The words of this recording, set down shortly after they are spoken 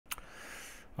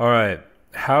All right.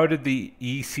 How did the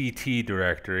ECT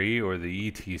directory or the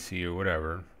ETC or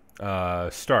whatever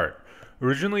start?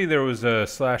 Originally, there was a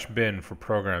slash bin for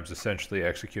programs, essentially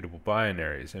executable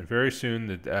binaries, and very soon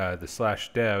the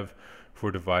slash dev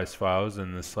for device files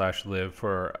and the slash lib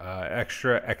for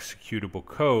extra executable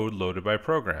code loaded by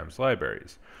programs,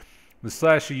 libraries. The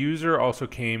slash user also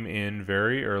came in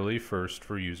very early first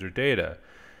for user data.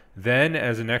 Then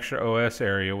as an extra OS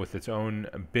area with its own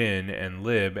bin and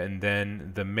lib, and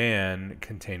then the man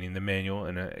containing the manual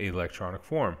in an electronic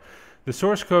form. The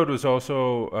source code was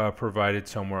also provided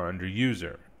somewhere under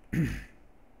user. And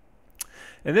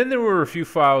then there were a few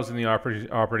files in the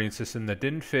operating system that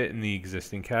didn't fit in the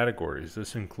existing categories.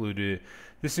 This included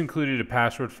a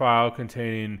password file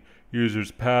containing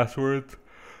users' passwords,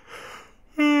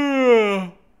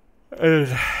 and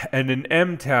an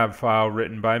mtab file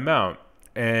written by Mount,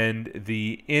 and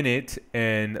the init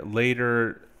and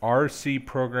later RC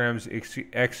programs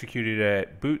executed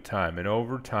at boot time, and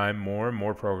over time more and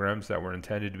more programs that were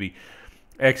intended to be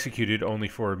executed only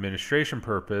for administration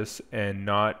purpose and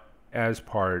not as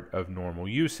part of normal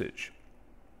usage.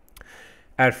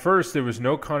 At first, there was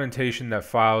no connotation that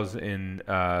files in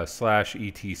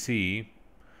 /etc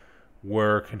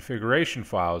were configuration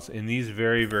files. In these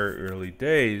very, very early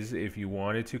days, if you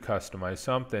wanted to customize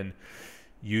something,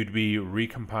 you'd be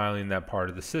recompiling that part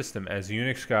of the system. As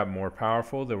Unix got more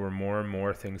powerful, there were more and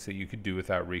more things that you could do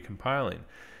without recompiling.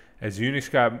 As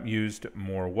Unix got used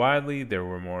more widely, there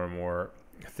were more and more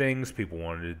things people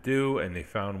wanted to do, and they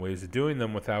found ways of doing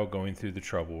them without going through the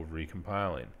trouble of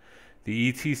recompiling. The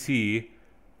etc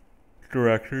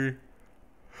directory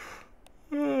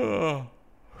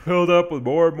filled up with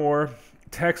more and more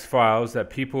text files that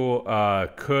people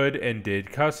could and did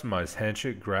customize. Hence,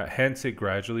 it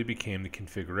gradually became the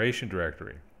configuration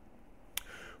directory.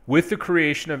 With the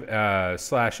creation of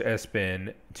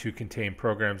 /sbin to contain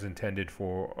programs intended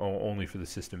for only for the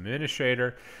system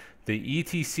administrator, the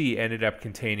etc ended up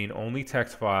containing only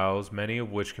text files, many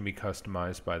of which can be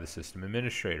customized by the system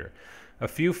administrator. A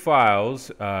few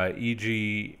files,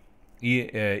 e.g.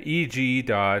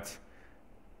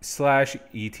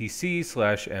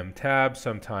 /etc/mtab,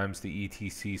 sometimes the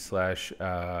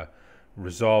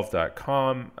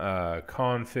etc/resolve.com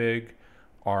config,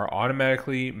 are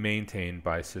automatically maintained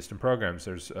by system programs.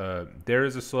 There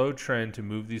is a slow trend to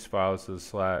move these files to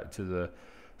the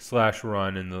slash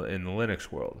run in the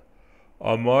Linux world.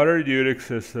 On modern Unix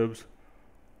systems,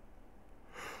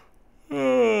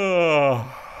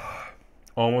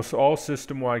 almost all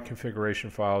system-wide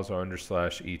configuration files are under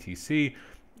 /etc,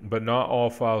 but not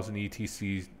all files in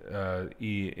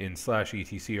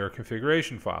 /etc are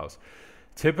configuration files.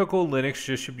 Typical Linux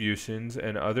distributions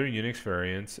and other Unix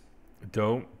variants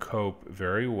don't cope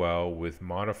very well with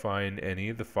modifying any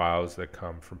of the files that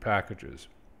come from packages.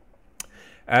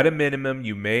 At a minimum,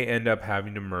 you may end up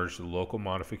having to merge the local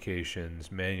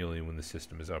modifications manually when the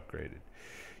system is upgraded.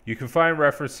 You can find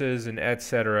references in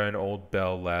etc. and old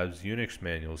Bell Labs Unix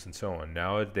manuals and so on.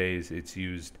 Nowadays, it's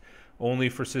used only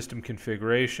for system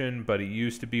configuration, but it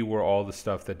used to be where all the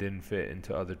stuff that didn't fit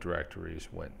into other directories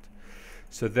went.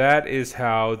 So that is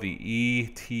how the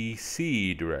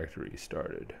ETC directory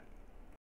started.